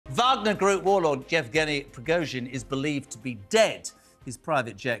Wagner Group warlord Yevgeny Prigozhin is believed to be dead. His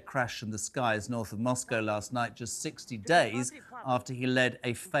private jet crashed from the skies north of Moscow last night, just 60 days after he led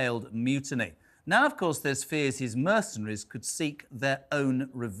a failed mutiny. Now, of course, there's fears his mercenaries could seek their own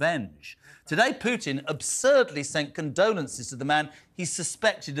revenge. Today, Putin absurdly sent condolences to the man he's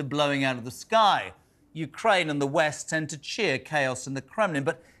suspected of blowing out of the sky. Ukraine and the West tend to cheer chaos in the Kremlin,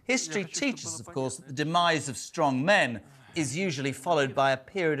 but history teaches us, of course, that the demise of strong men is usually followed by a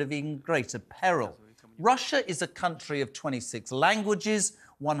period of even greater peril. Russia is a country of 26 languages,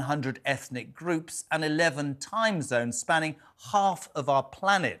 100 ethnic groups and 11 time zones spanning half of our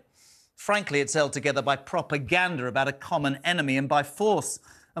planet. Frankly, it's held together by propaganda about a common enemy and by force.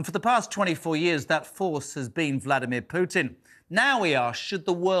 And for the past 24 years, that force has been Vladimir Putin. Now we ask, should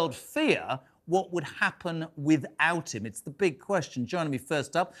the world fear what would happen without him? It's the big question. Joining me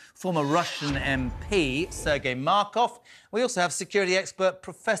first up, former Russian MP Sergei Markov. We also have security expert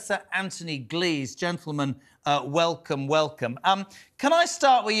Professor Anthony Glees. Gentlemen, welcome. Can I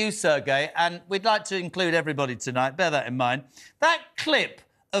start with you, Sergei? And we'd like to include everybody tonight. Bear that in mind. That clip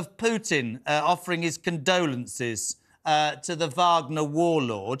of Putin offering his condolences to the Wagner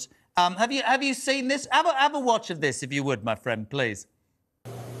warlord. Have you seen this? Have a watch of this, if you would, my friend, please.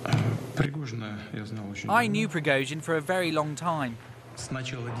 I knew Prigozhin for a very long time.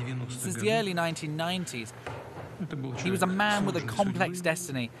 Since the early 1990s. He was a man with a complex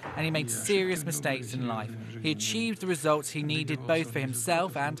destiny, and he made serious mistakes in life. He achieved the results he needed both for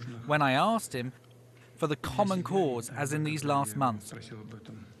himself and, when I asked him, for the common cause, as in these last months.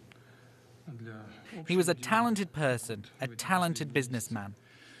 He was a talented person, a talented businessman.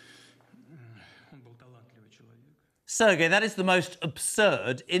 Sergei, that is the most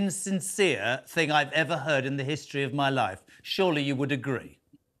absurd, insincere thing I've ever heard in the history of my life. Surely you would agree.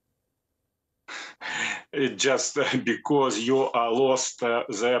 Just because you lost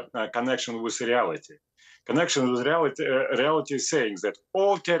the connection with reality. Connection with reality is saying that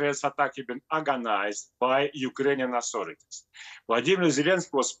all terrorist attacks have been organized by Ukrainian authorities. Vladimir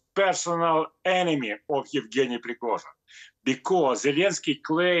Zelensky was personal enemy of Yevgeny Prigozhin because Zelensky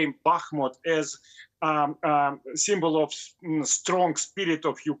claimed Bakhmut as symbol of strong spirit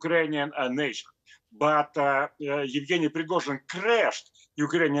of Ukrainian nation. But Yevgeny Prigozhin crashed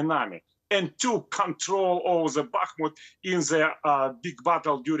Ukrainian army and took control of the Bakhmut in the big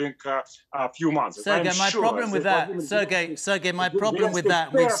battle during a few months. Sergei, my problem with that, Sergei, my problem with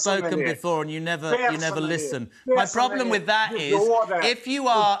that, we've spoken before and you never listen. My problem with that is, if you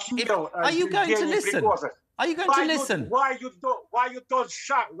are you going to listen? Are you going to listen? Why you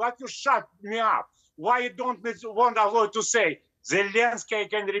shut me up? Why you don't want allow to say? Zelensky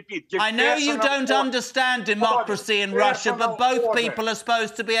can repeat. I know you don't understand democracy in Russia, but both people are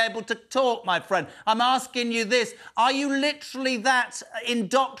supposed to be able to talk, my friend. I'm asking you this. Are you literally that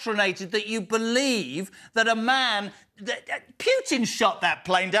indoctrinated that you believe that a man... Putin shot that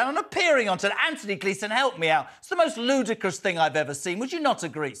plane down and appearing onto it. Anthony Gleeson, help me out. It's the most ludicrous thing I've ever seen. Would you not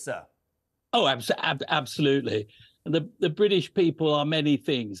agree, sir? Oh, absolutely. The British people are many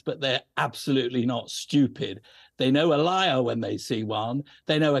things, but they're absolutely not stupid. They know a liar when they see one.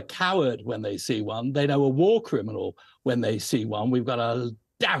 They know a coward when they see one. They know a war criminal when they see one. We've got a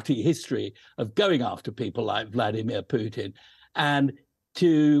doughty history of going after people like Vladimir Putin. And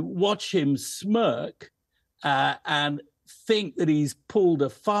to watch him smirk and think that he's pulled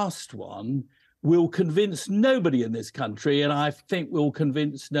a fast one will convince nobody in this country, and I think will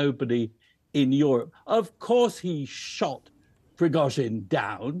convince nobody in Europe. Of course he shot Prigozhin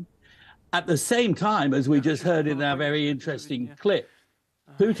down. At the same time, as we just heard in our very interesting clip,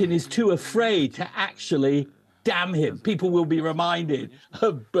 Putin is too afraid to actually damn him. People will be reminded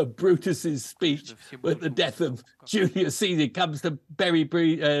of Brutus's speech at the death of Julius Caesar. It comes to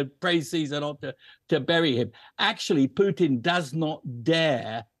praise Caesar, not to bury him. Actually, Putin does not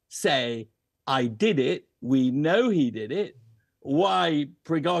dare say, I did it. We know he did it. Why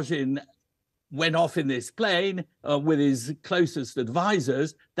Prigozhin went off in this plane with his closest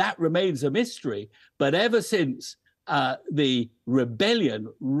advisors, that remains a mystery. But ever since the rebellion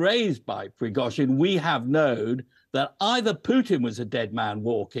raised by Prigozhin, we have known that either Putin was a dead man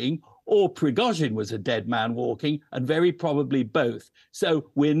walking or Prigozhin was a dead man walking, and very probably both. So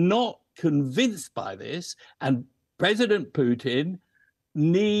we're not convinced by this, and President Putin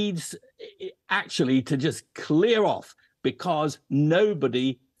needs actually to just clear off, because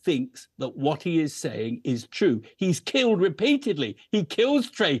nobody thinks that what he is saying is true. He's killed repeatedly. He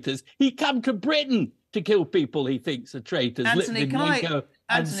kills traitors. He come to Britain to kill people he thinks are traitors. Anthony, can I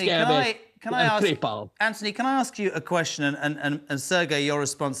ask you a question, and Sergei, your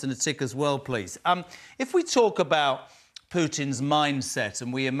response in a tick as well, please. If we talk about Putin's mindset,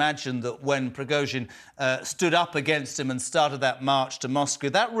 and we imagine that when Prigozhin stood up against him and started that march to Moscow,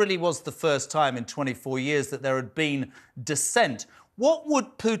 that really was the first time in 24 years that there had been dissent. What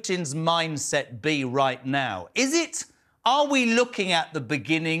would Putin's mindset be right now? Are we looking at the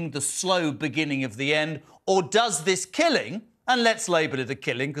beginning, the slow beginning of the end, or does this killing, and let's label it a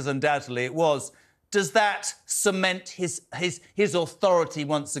killing because undoubtedly it was, does that cement his authority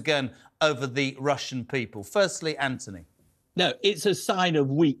once again over the Russian people? Firstly, Anthony. No, it's a sign of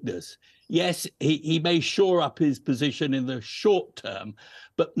weakness. Yes, he may shore up his position in the short term,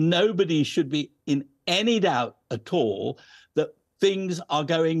 but nobody should be in any doubt at all that things are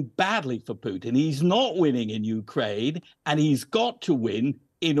going badly for Putin. He's not winning in Ukraine, and he's got to win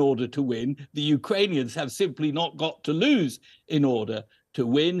in order to win. The Ukrainians have simply not got to lose in order to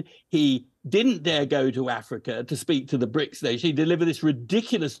win. He didn't dare go to Africa to speak to the BRICS nation. He delivered this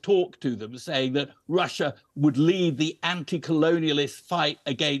ridiculous talk to them saying that Russia would lead the anti-colonialist fight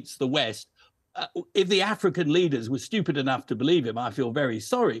against the West. If the African leaders were stupid enough to believe him, I feel very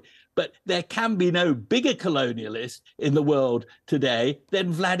sorry. But there can be no bigger colonialist in the world today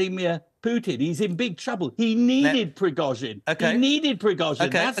than Vladimir Putin. He's in big trouble. He needed Prigozhin. Okay. He needed Prigozhin.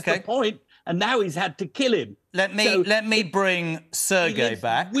 Okay, That's the point. And now he's had to kill him. Let me bring Sergei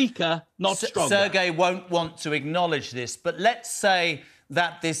back. Weaker, not stronger. Sergei won't want to acknowledge this, but let's say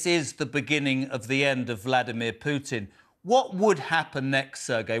that this is the beginning of the end of Vladimir Putin. What would happen next,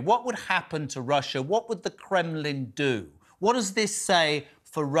 Sergei? What would happen to Russia? What would the Kremlin do? What does this say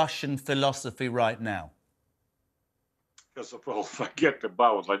for Russian philosophy right now? First of all, forget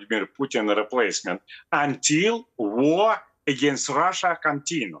about Vladimir Putin replacement until war against Russia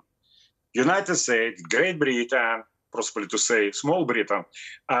continues. United States, Great Britain, possibly to say Small Britain,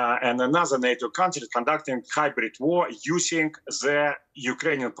 and another NATO country conducting hybrid war using the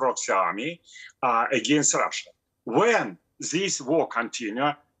Ukrainian proxy army against Russia. When this war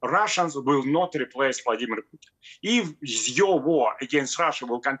continues, Russians will not replace Vladimir Putin. If your war against Russia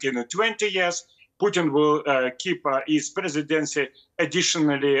will continue 20 years, Putin will keep his presidency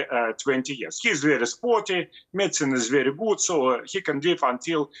additionally 20 years. He's very sporty, medicine is very good, so he can live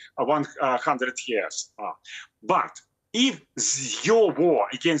until 100 years. But if your war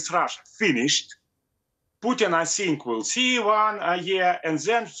against Russia finished, Putin, I think, will see 1 year, and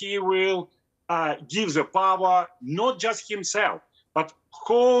then he will give the power not just himself, but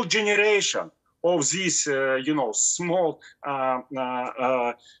whole generation of these, small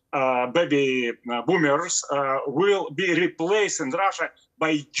baby boomers will be replaced in Russia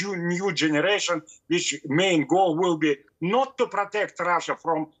by new generation, which main goal will be not to protect Russia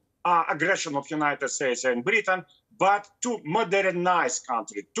from aggression of United States and Britain, but to modernize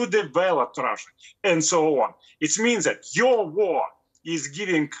country, to develop Russia, and so on. It means that your war is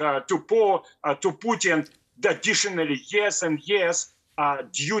giving to Putin additionally years and years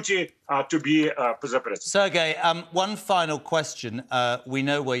duty to be the president. Sergei, one final question. We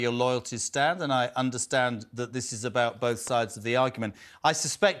know where your loyalties stand, and I understand that this is about both sides of the argument. I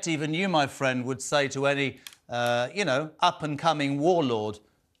suspect even you, my friend, would say to any, up-and-coming warlord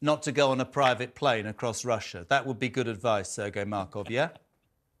not to go on a private plane across Russia. That would be good advice, Sergei Markov, yeah?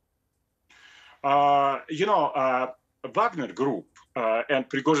 Wagner Group and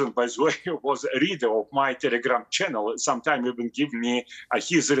Prigozhin, by the way, was a reader of my Telegram channel. Sometimes even give me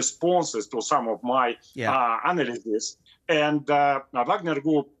his responses to some of my analysis. And Wagner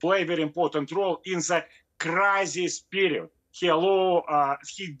Group play a very important role in the crisis period. He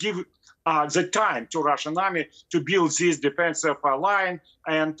give the time to Russian army to build this defensive line,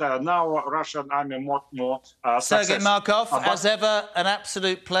 and now Russian army more Sergei Markov, as ever, an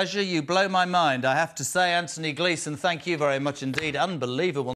absolute pleasure. You blow my mind, I have to say. Anthony Gleeson, thank you very much indeed. Unbelievable.